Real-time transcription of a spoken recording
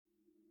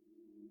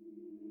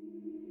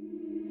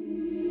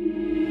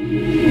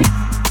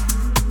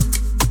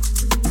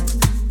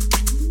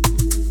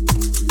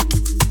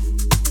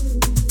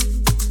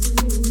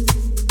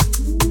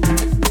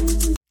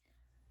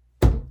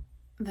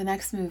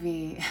next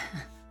movie,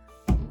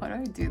 why do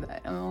I do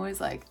that? I'm always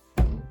like,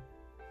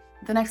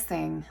 the next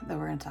thing that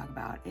we're gonna talk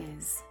about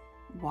is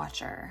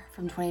Watcher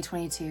from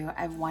 2022.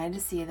 I've wanted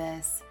to see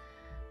this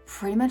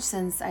pretty much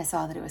since I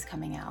saw that it was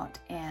coming out,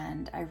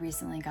 and I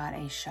recently got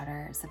a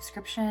Shudder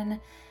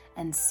subscription,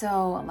 and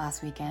so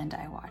last weekend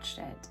I watched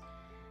it.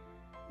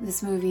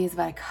 This movie is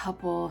about a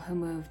couple who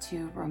moved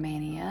to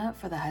Romania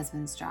for the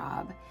husband's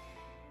job.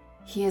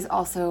 He is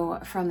also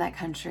from that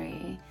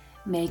country.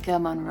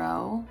 Maika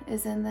Monroe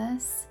is in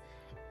this,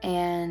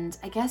 and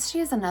I guess she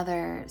is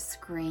another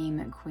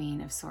scream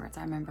queen of sorts.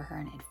 I remember her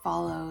in It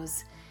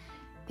Follows.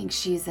 I think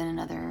she's in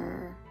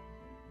another,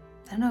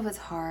 I don't know if it's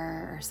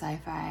horror or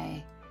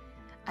sci-fi.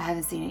 I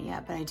haven't seen it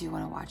yet, but I do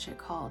want to watch it,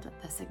 called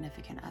The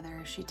Significant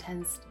Other. She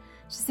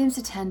seems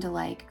to tend to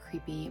like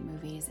creepy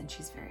movies, and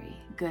she's very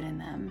good in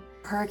them.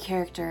 Her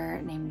character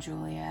named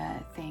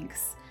Julia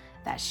thinks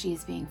that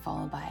she's being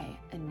followed by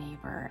a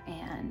neighbor,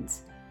 and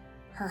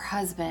her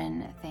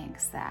husband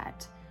thinks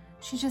that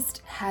she just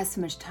has so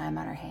much time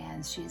on her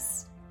hands.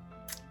 She's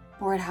a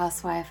bored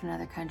housewife in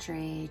another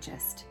country,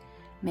 just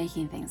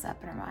making things up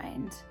in her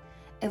mind.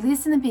 At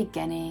least in the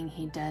beginning,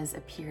 he does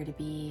appear to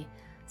be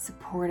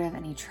supportive,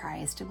 and he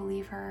tries to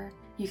believe her.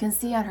 You can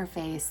see on her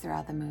face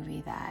throughout the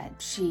movie that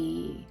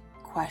she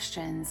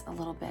questions a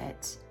little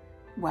bit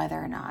whether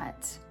or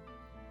not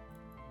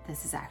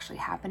this is actually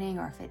happening,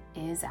 or if it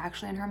is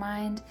actually in her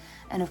mind.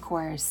 And of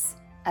course,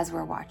 as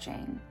we're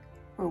watching,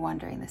 we're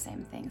wondering the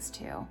same things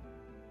too.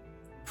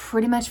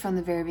 Pretty much from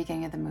the very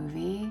beginning of the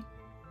movie,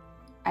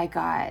 I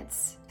got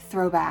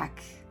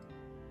throwback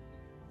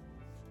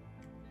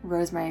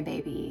Rosemary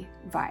Baby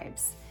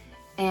vibes.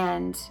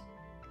 And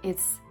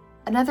it's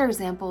another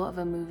example of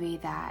a movie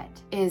that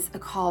is a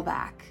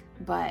callback,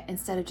 but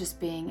instead of just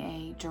being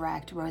a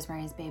direct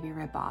Rosemary's Baby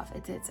ripoff,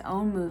 it's its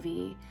own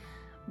movie,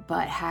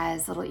 but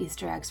has little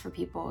Easter eggs for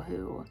people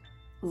who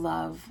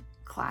love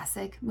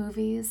classic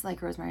movies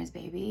like Rosemary's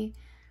Baby.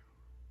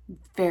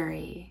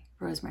 Very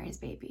Rosemary's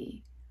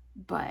Baby,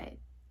 but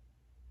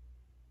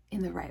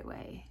in the right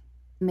way.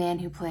 The man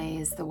who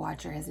plays the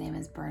Watcher, his name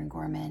is Burn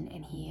Gorman,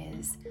 and he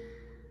is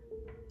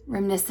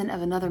reminiscent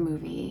of another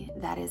movie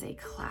that is a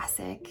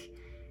classic,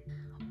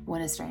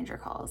 When a Stranger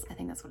Calls. I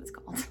think that's what it's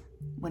called.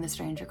 When a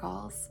Stranger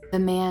Calls. The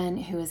man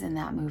who is in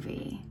that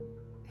movie,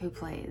 who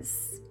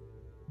plays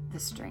the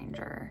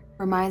stranger,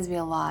 reminds me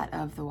a lot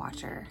of the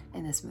Watcher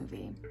in this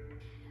movie.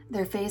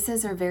 Their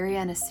faces are very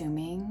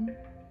unassuming,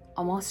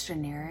 almost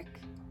generic,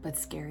 but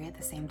scary at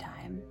the same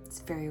time.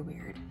 It's very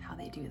weird how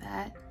they do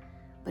that,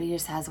 but he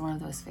just has one of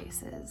those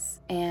faces.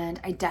 And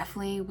I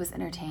definitely was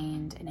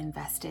entertained and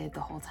invested the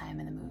whole time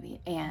in the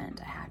movie. And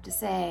I have to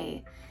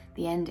say,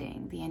 the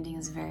ending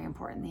is very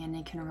important. The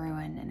ending can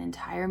ruin an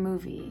entire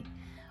movie,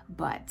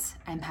 but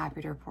I'm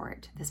happy to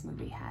report this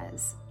movie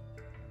has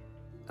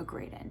a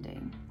great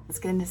ending. Let's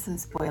get into some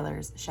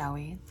spoilers, shall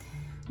we?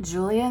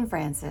 Julia and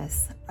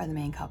Francis are the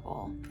main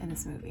couple in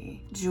this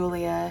movie.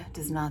 Julia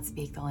does not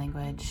speak the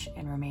language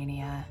in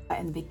Romania.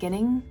 In the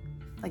beginning,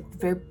 like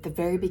the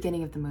very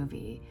beginning of the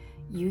movie,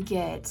 you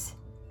get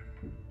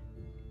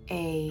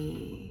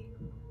a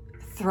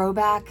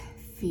throwback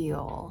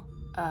feel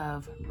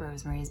of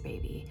Rosemary's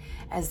Baby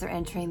as they're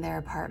entering their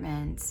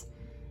apartment,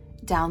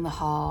 down the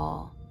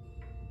hall,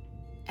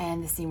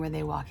 and the scene where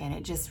they walk in.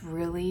 It just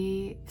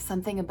really,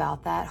 something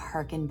about that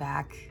harkened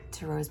back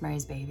to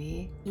Rosemary's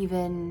Baby.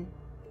 Even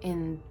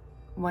in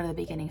one of the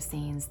beginning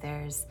scenes,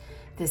 there's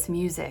this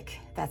music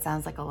that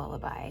sounds like a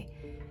lullaby,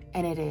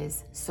 and it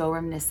is so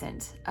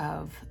reminiscent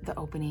of the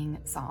opening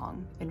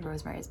song in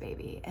Rosemary's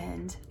Baby,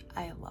 and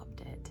I loved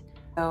it.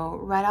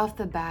 So right off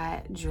the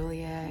bat,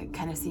 Julia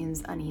kind of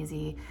seems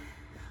uneasy.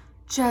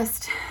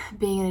 Just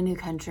being in a new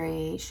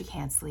country, she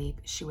can't sleep.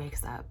 She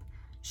wakes up.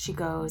 She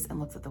goes and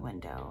looks at the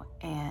window,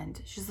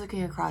 and she's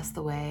looking across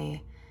the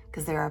way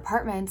because there are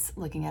apartments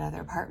looking at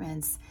other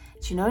apartments.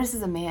 She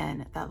notices a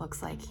man that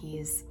looks like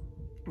he's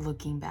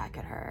looking back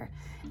at her.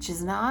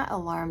 She's not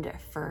alarmed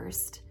at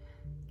first,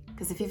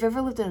 because if you've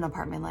ever lived in an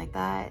apartment like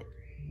that,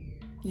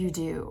 you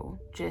do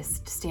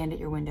just stand at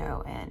your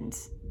window and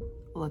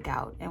look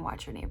out and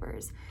watch your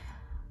neighbors.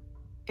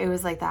 It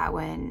was like that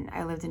when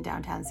I lived in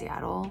downtown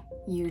Seattle.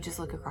 You just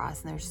look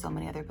across and there's so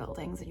many other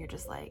buildings, and you're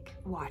just like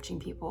watching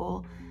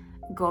people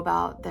go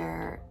about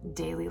their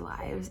daily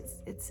lives.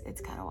 It's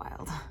kind of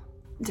wild.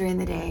 During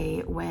the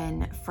day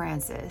when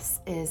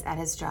Francis is at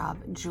his job,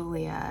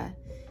 Julia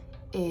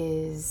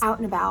is out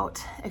and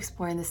about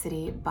exploring the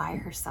city by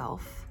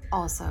herself,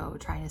 also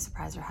trying to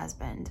surprise her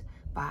husband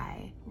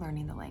by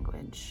learning the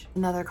language.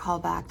 Another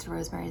callback to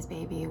Rosemary's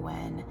Baby,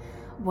 when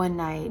one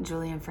night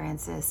Julia and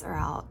Francis are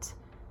out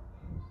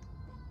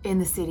in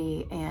the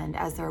city, and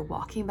as they're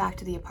walking back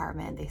to the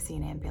apartment, they see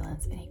an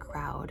ambulance and a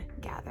crowd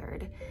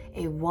gathered.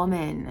 A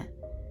woman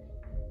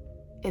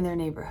in their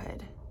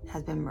neighborhood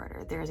has been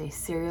murdered. There is a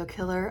serial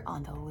killer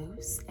on the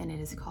loose, and it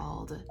is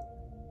called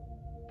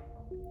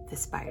the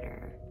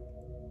Spider.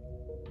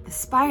 The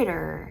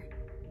Spider,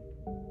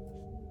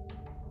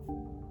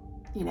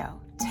 you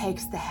know,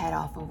 takes the head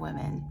off of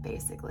women,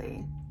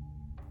 basically,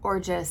 or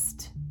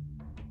just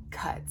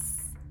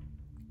cuts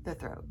the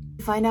throat.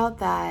 We find out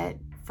that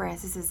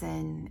Francis is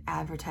in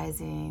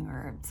advertising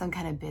or some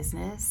kind of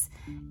business,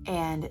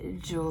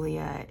 and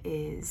Julia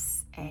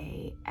is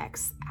a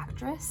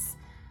ex-actress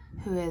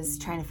who is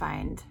trying to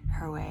find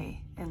her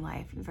way in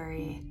life,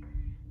 very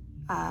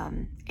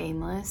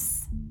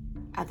aimless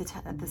at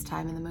this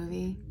time in the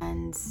movie.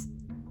 And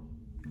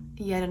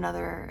yet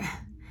another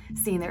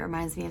scene that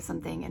reminds me of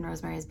something in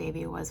Rosemary's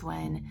Baby was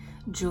when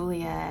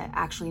Julia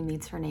actually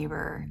meets her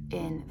neighbor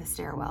in the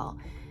stairwell.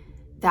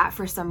 That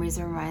for some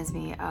reason reminds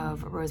me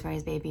of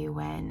Rosemary's Baby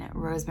when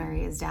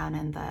Rosemary is down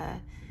in the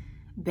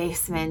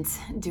basement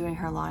doing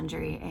her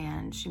laundry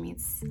and she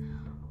meets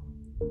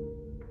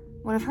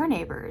one of her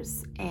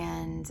neighbors,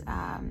 and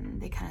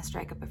they kind of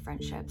strike up a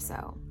friendship.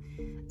 So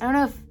I don't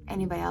know if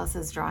anybody else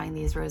is drawing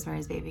these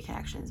Rosemary's Baby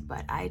connections,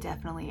 but I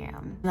definitely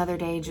am. Another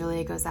day,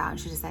 Julia goes out and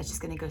she decides she's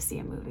gonna go see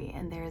a movie,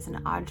 and there's an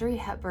Audrey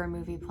Hepburn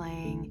movie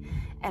playing,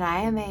 and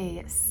I am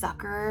a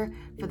sucker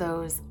for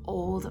those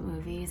old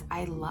movies.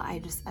 I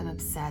just am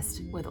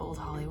obsessed with old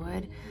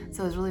Hollywood.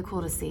 So it was really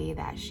cool to see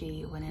that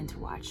she went in to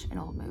watch an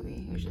old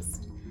movie. It was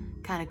just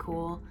kind of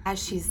cool.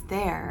 As she's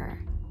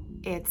there,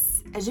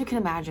 it's, as you can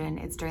imagine,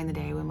 it's during the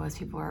day when most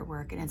people are at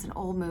work, and it's an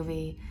old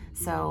movie,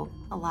 so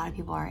a lot of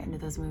people aren't into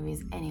those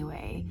movies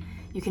anyway.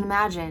 You can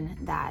imagine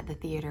that the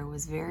theater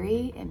was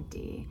very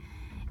empty.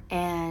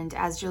 And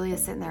as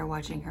Julia's sitting there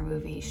watching her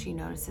movie, she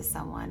notices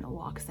someone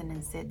walks in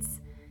and sits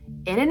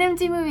in an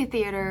empty movie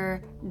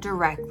theater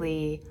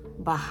directly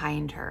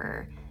behind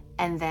her,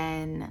 and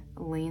then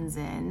leans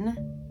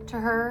in to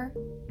her,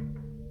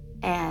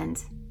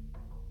 and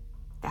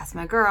that's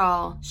my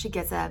girl. She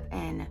gets up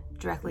and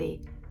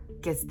directly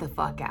gets the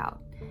fuck out.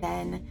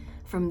 Then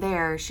from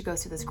there, she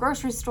goes to this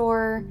grocery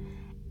store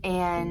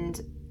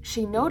and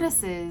she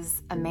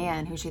notices a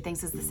man who she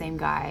thinks is the same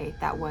guy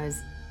that was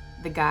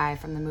the guy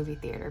from the movie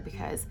theater,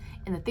 because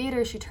in the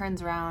theater, she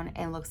turns around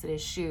and looks at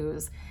his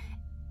shoes.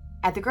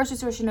 At the grocery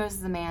store, she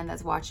notices a man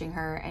that's watching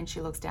her, and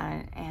she looks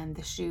down and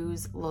the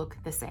shoes look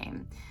the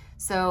same.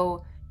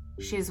 So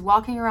she's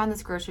walking around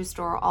this grocery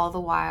store all the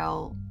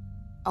while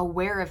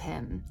aware of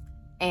him,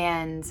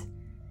 and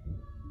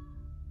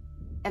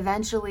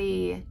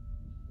eventually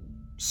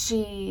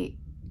she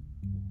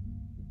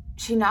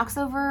knocks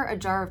over a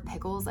jar of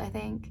pickles, I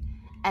think,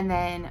 and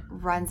then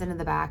runs into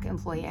the back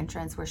employee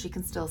entrance where she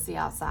can still see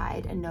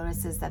outside, and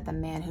notices that the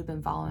man who'd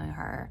been following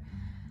her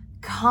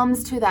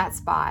comes to that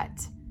spot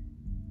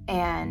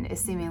and is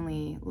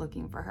seemingly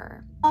looking for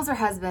her. Calls her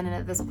husband, and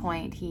at this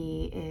point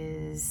he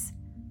is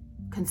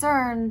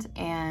concerned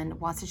and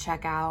wants to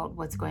check out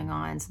what's going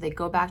on. So they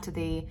go back to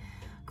the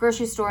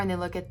grocery store and they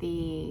look at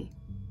the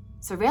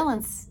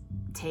surveillance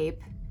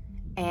tape,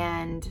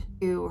 and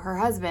to her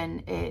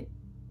husband, it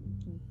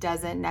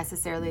doesn't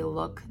necessarily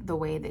look the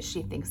way that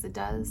she thinks it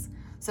does.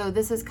 So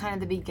this is kind of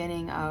the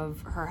beginning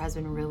of her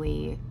husband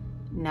really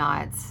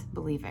not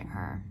believing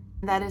her.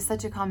 That is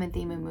such a common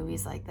theme in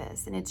movies like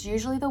this, and it's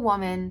usually the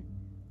woman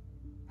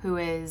who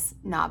is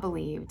not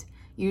believed,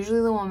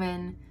 usually the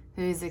woman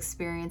who is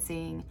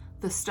experiencing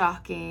the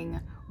stalking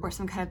or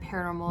some kind of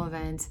paranormal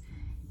event,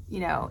 you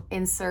know,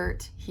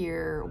 insert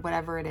here,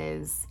 whatever it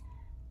is.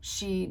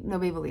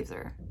 Nobody believes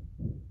her.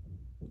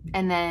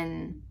 And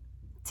then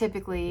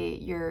typically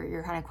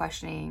you're kind of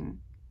questioning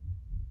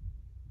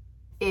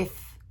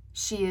if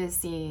she is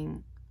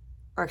seeing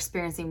or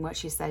experiencing what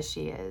she says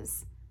she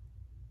is,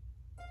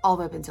 all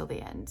the way up until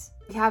the end.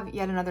 We have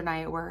yet another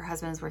night where her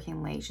husband is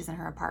working late. She's in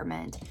her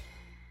apartment.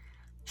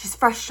 She's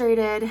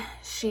frustrated.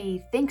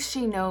 She thinks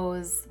she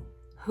knows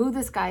who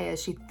this guy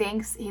is. She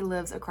thinks he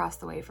lives across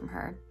the way from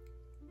her.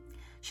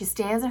 She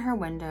stands in her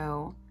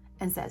window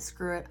and says,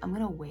 screw it, I'm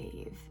gonna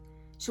wave.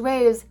 She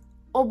waves,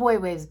 old boy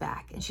waves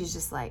back, and she's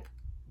just like,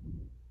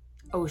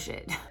 oh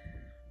shit.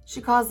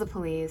 She calls the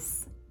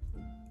police,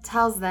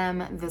 tells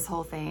them this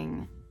whole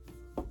thing.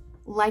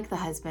 Like the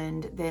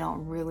husband, they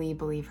don't really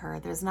believe her.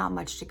 There's not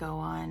much to go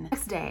on.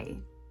 Next day,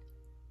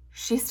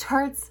 she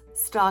starts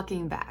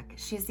stalking back.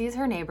 She sees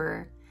her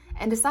neighbor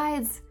and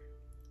decides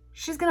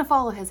she's gonna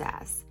follow his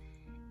ass,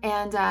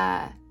 and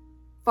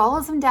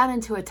follows him down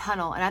into a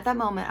tunnel. And at that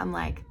moment, I'm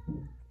like,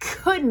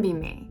 couldn't be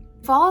me.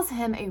 Follows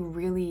him a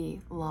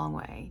really long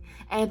way.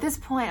 And at this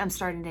point, I'm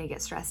starting to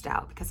get stressed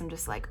out because I'm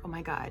just like, oh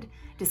my God,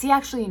 does he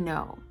actually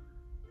know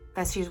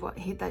that she's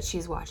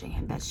watching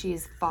him, that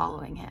she's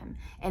following him?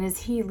 And is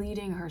he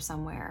leading her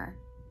somewhere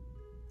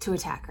to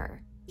attack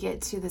her?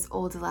 Get to this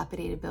old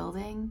dilapidated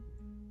building,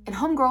 and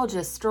homegirl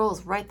just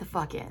strolls right the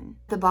fuck in.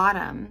 The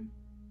bottom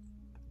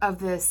of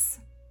this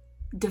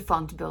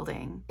defunct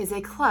building is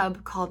a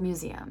club called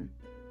Museum,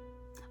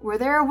 where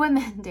there are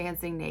women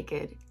dancing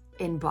naked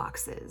in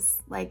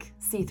boxes, like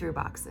see-through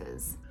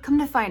boxes. Come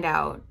to find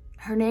out,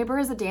 her neighbor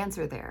is a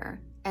dancer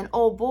there, and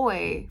old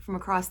boy from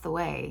across the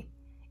way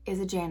is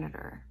a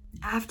janitor.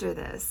 After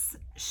this,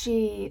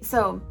 she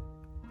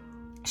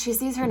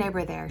sees her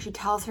neighbor there. She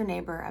tells her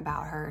neighbor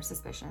about her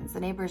suspicions. The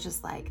neighbor's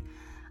just like,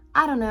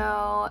 I don't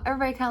know,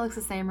 everybody kind of looks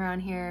the same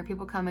around here.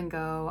 People come and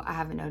go. I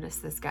haven't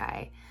noticed this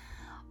guy.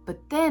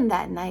 But then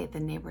that night, the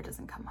neighbor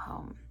doesn't come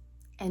home,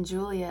 and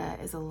Julia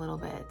is a little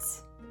bit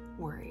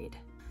worried.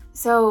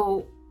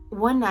 So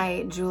one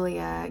night,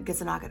 Julia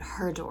gets a knock at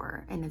her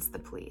door, and it's the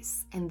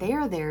police. And they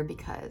are there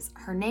because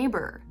her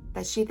neighbor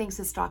that she thinks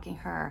is stalking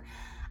her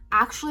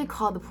actually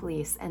called the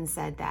police and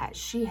said that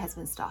she has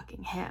been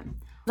stalking him.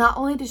 Not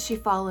only did she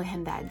follow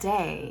him that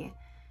day,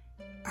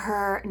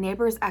 her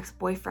neighbor's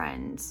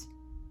ex-boyfriend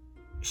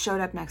showed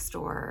up next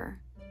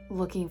door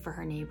looking for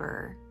her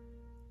neighbor.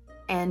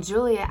 And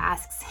Julia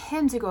asks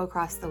him to go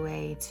across the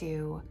way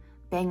to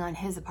bang on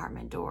his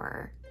apartment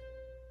door.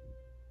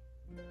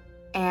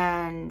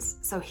 And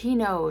so he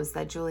knows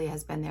that Julia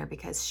has been there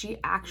because she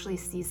actually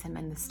sees him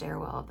in the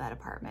stairwell of that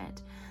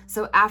apartment.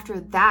 So after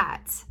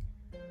that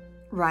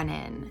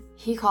run-in,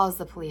 he calls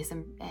the police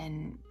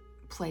and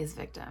plays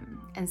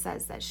victim and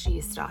says that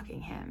she's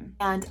stalking him.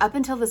 And up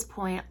until this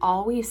point,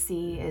 all we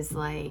see is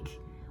like,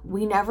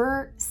 we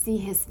never see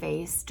his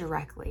face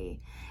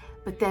directly.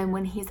 But then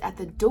when he's at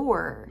the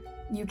door,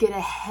 you get a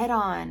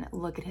head-on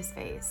look at his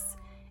face.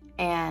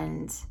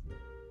 And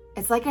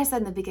it's like I said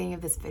in the beginning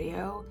of this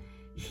video,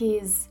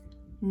 he's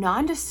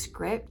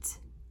nondescript,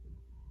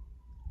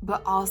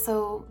 but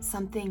also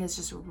something is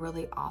just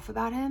really off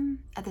about him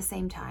at the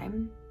same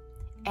time.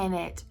 And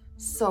it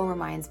so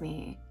reminds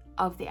me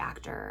of the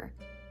actor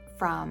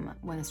from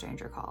When a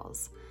Stranger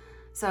Calls.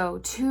 So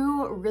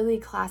two really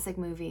classic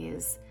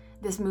movies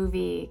this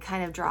movie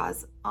kind of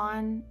draws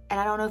on, and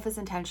I don't know if it's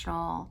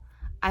intentional.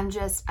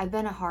 I've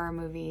been a horror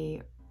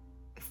movie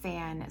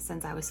fan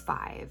since I was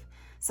 5.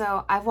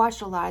 So I've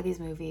watched a lot of these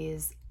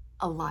movies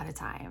a lot of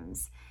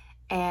times,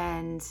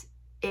 and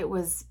it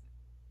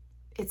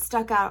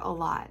stuck out a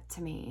lot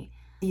to me,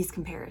 these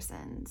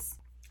comparisons.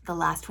 The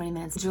last 20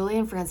 minutes, Julie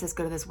and Francis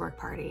go to this work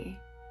party,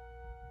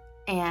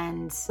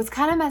 and it's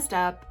kind of messed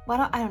up.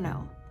 Well, I don't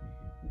know.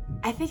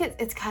 I think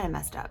it's kind of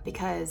messed up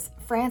because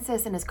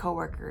Francis and his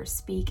coworkers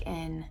speak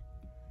in,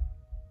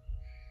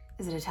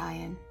 is it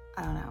Italian?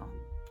 I don't know.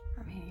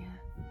 Romania.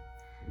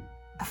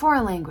 A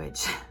foreign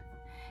language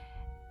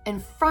in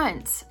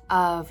front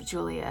of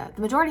Julia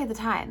the majority of the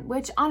time,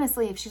 which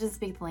honestly, if she doesn't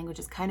speak the language,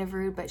 is kind of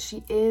rude, but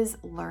she is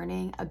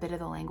learning a bit of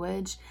the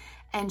language,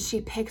 and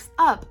she picks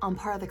up on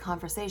part of the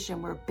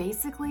conversation where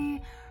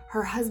basically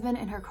her husband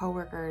and his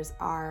coworkers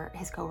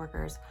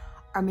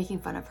are making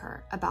fun of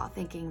her about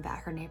thinking that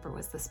her neighbor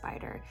was the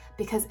spider,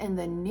 because in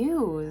the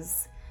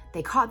news,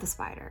 they caught the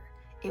spider.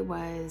 It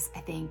was, I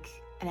think,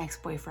 an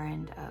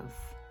ex-boyfriend of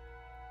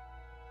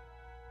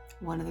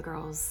one of the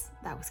girls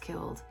that was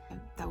killed.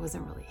 That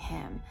wasn't really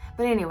him.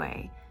 But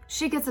anyway,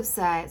 she gets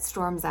upset,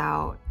 storms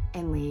out,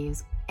 and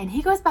leaves. And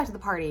he goes back to the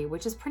party,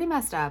 which is pretty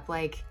messed up.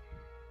 Like,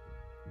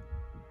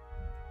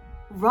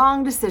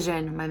 wrong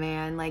decision, my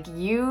man. Like,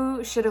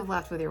 you should have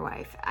left with your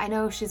wife. I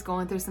know she's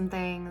going through some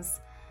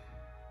things,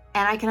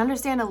 and I can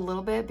understand a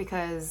little bit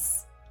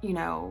because, you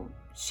know,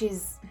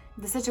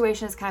 the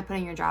situation is kind of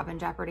putting your job in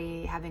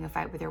jeopardy, having a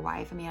fight with your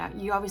wife. I mean,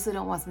 you obviously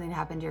don't want something to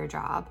happen to your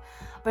job,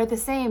 but at the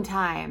same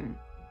time,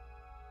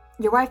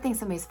 your wife thinks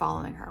somebody's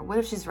following her. What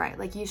if she's right?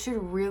 Like, you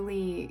should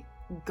really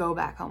go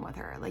back home with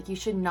her. Like, you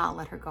should not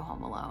let her go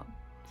home alone.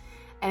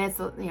 And it's,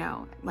 you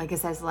know, like I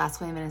said, it's the last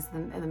 20 minutes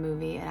of the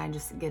movie, and I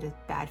just get a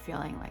bad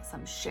feeling like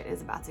some shit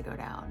is about to go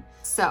down.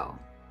 So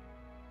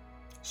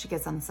she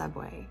gets on the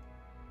subway,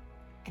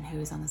 and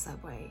who's on the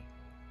subway?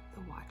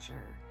 The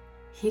Watcher.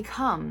 He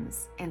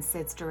comes and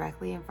sits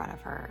directly in front of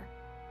her,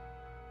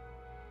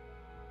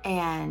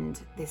 and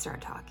they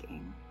start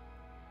talking.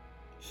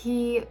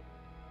 He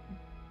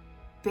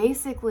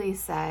basically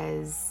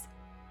says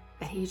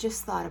that he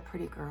just thought a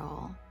pretty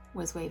girl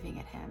was waving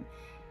at him.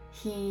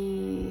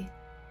 He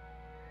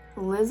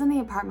lives in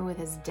the apartment with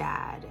his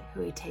dad,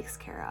 who he takes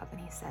care of,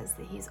 and he says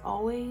that he's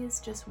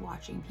always just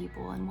watching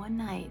people, and one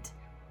night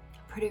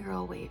a pretty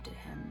girl waved at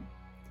him.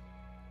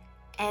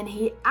 And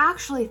he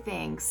actually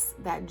thinks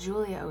that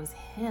Julia owes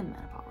him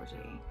an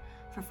apology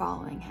for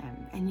following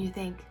him. And you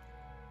think,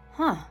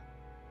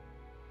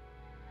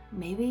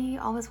 maybe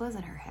all this was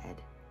in her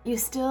head. You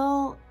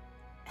still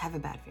have a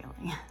bad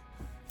feeling.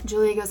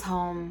 Julia goes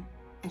home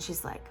and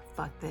she's like,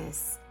 fuck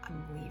this,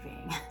 I'm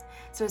leaving.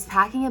 So she's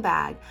packing a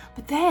bag,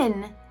 but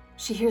then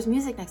she hears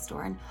music next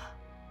door, and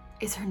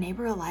is her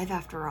neighbor alive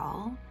after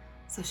all?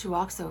 So she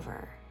walks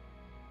over,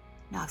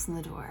 knocks on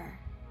the door,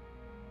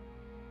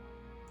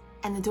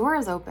 and the door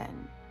is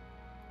open.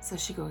 So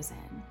she goes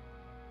in,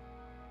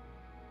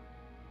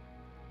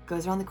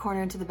 goes around the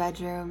corner into the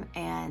bedroom,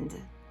 and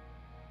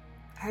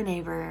her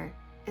neighbor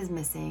is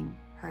missing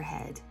her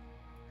head.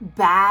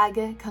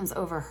 Bag comes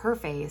over her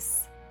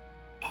face,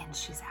 and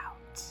she's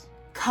out.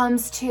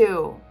 Comes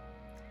to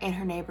in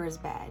her neighbor's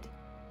bed,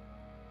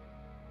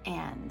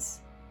 and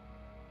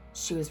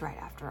she was right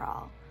after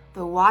all.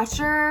 The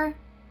Watcher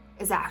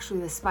is actually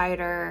the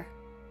spider,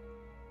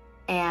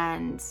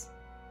 and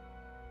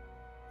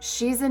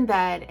she's in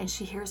bed and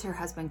she hears her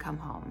husband come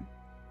home.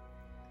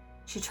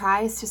 She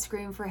tries to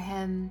scream for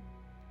him,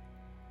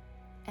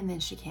 and then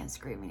she can't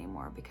scream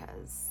anymore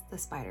because the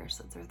spider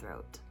slits her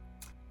throat.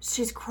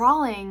 She's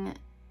crawling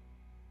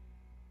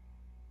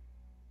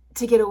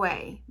to get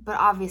away, but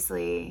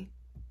obviously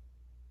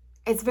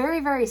it's very,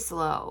 very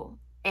slow,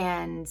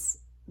 and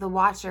the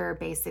Watcher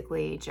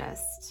basically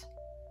just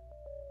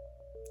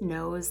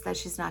knows that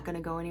she's not going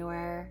to go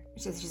anywhere.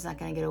 She's not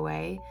going to get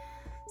away.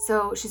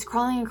 So she's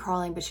crawling and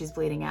crawling, but she's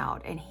bleeding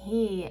out. And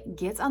he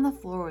gets on the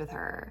floor with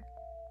her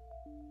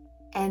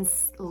and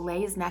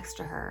lays next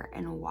to her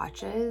and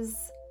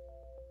watches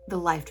the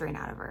life drain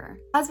out of her.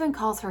 Her husband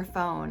calls her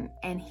phone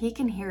and he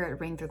can hear it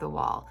ring through the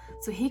wall.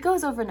 So he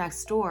goes over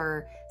next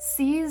door,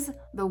 sees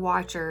the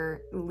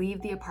Watcher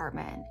leave the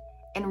apartment,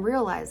 and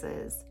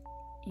realizes,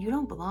 you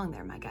don't belong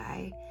there, my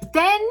guy.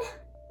 Then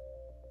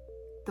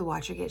the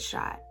Watcher gets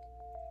shot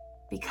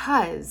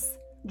because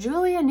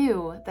Julia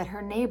knew that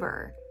her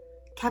neighbor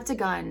kept a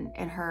gun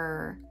in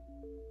her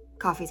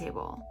coffee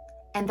table,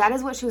 and that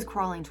is what she was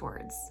crawling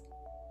towards.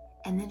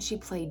 And then she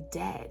played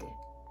dead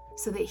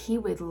so that he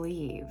would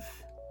leave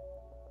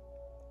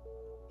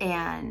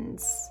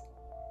and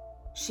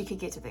she could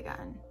get to the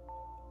gun.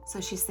 So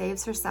she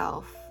saves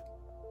herself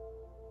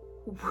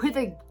with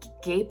a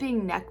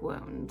gaping neck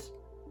wound.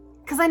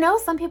 Because I know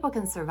some people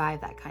can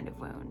survive that kind of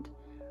wound.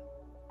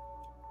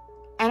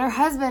 And her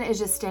husband is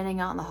just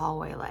standing out in the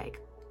hallway like,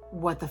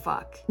 what the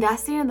fuck? That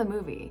scene in the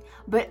movie.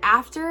 But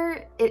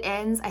after it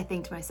ends, I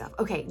think to myself,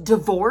 okay,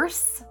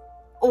 divorce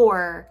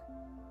or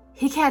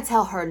he can't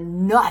tell her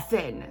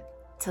nothing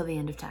till the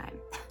end of time.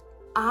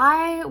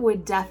 I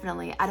would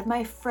definitely, out of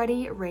my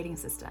Freddy rating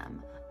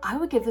system, I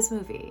would give this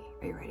movie,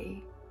 are you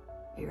ready?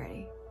 Are you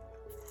ready?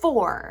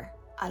 4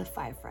 out of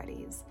 5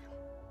 Freddys.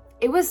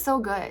 It was so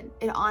good.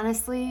 It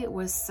honestly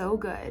was so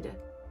good.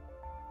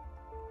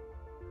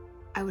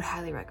 I would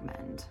highly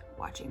recommend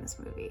watching this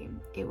movie.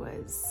 It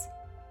was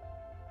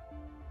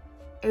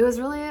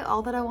really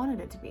all that I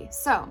wanted it to be.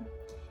 So,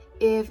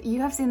 if you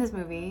have seen this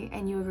movie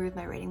and you agree with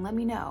my rating, let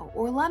me know.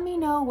 Or let me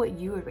know what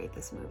you would rate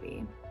this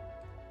movie.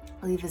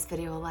 Leave this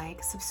video a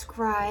like,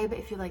 subscribe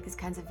if you like these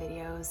kinds of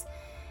videos,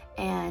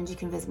 and you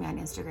can visit me on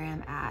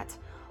Instagram at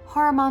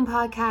Horror Mom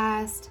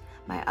Podcast,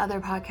 my other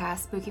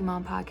podcast, Spooky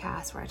Mom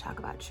Podcast, where I talk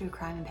about true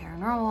crime and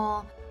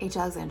paranormal, H.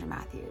 Alexandra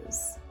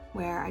Matthews,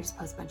 where I just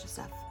post a bunch of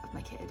stuff of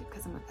my kid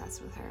because I'm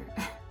obsessed with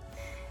her.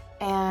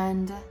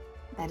 And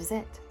that is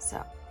it.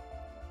 So,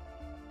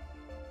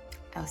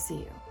 I'll see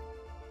you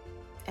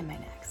in my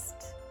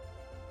next